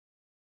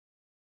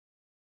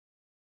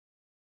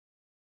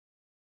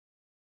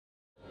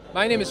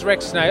My name is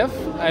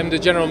Nijhof. I'm the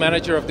General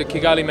Manager of the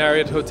Kigali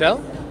Marriott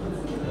Hotel.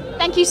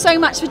 Thank you so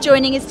much for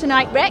joining us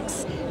tonight,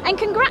 Rex. And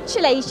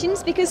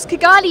congratulations, because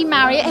Kigali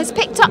Marriott has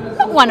picked up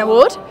not one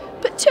award,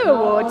 but 2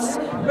 awards.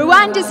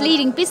 Rwanda's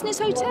leading business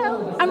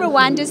hotel and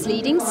Rwanda's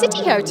leading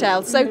city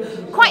hotel. So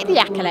quite the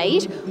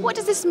accolade. What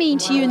does this mean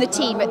to you and the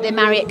team at the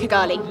Marriott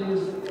Kigali?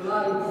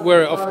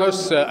 We're of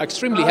course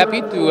extremely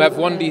happy to have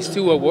won these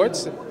 2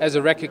 awards as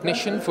a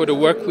recognition for the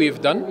work we've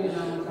done.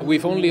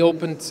 We've only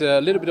opened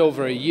a little bit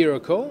over a year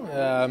ago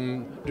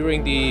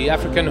during the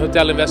African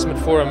Hotel Investment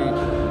Forum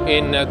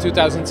in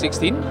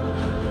 2016.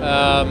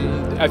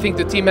 I think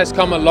the team has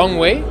come a long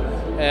way,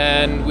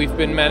 and we've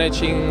been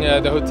managing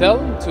the hotel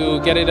to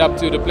get it up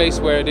to the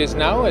place where it is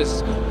now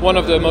as one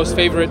of the most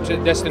favorite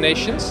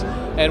destinations,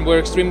 and we're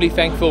extremely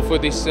thankful for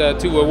these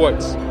 2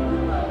 awards.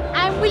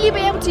 And will you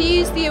be able to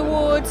use the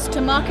awards to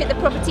market the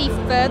property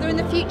further in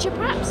the future,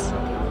 perhaps?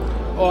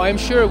 Oh, I'm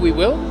sure we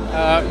will.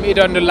 It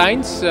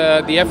underlines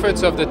the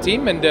efforts of the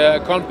team and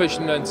the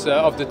accomplishments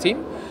of the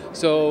team.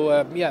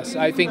 So yes,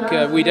 I think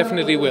we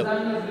definitely will.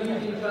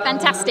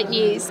 Fantastic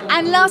news.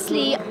 And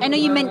lastly, I know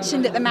you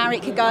mentioned that the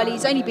Marriott Kigali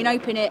has only been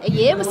open a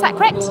year, was that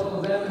correct?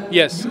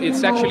 Yes,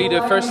 it's actually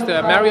the first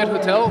Marriott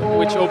hotel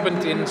which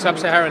opened in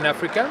sub-Saharan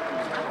Africa.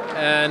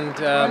 And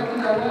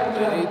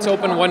it's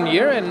open 1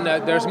 year, and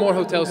there's more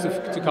hotels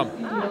to come.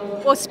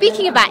 Well,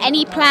 speaking about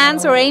any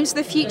plans or aims for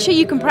the future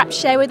you can perhaps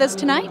share with us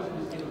tonight?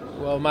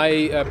 Well,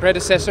 my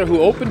predecessor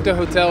who opened the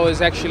hotel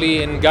is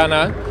actually in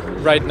Ghana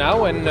right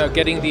now and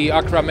getting the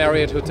Accra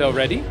Marriott Hotel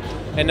ready.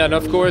 And then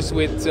of course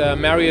with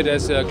Marriott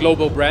as a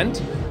global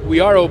brand, we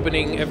are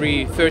opening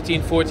every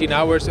 13-14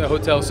 hours a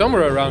hotel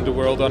somewhere around the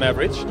world on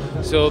average.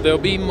 So there'll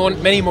be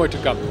many more to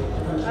come.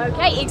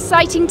 Okay,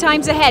 exciting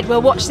times ahead.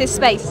 We'll watch this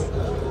space.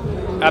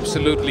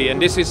 Absolutely,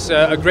 and this is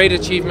a great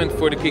achievement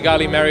for the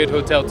Kigali Marriott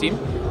Hotel team.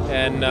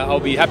 And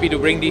I'll be happy to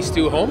bring these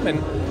 2 home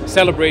and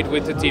celebrate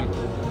with the team.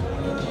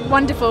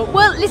 Wonderful.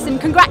 Well, listen,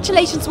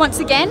 congratulations once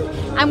again,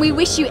 and we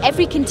wish you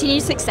every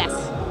continued success.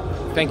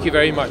 Thank you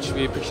very much.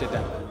 We appreciate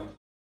that.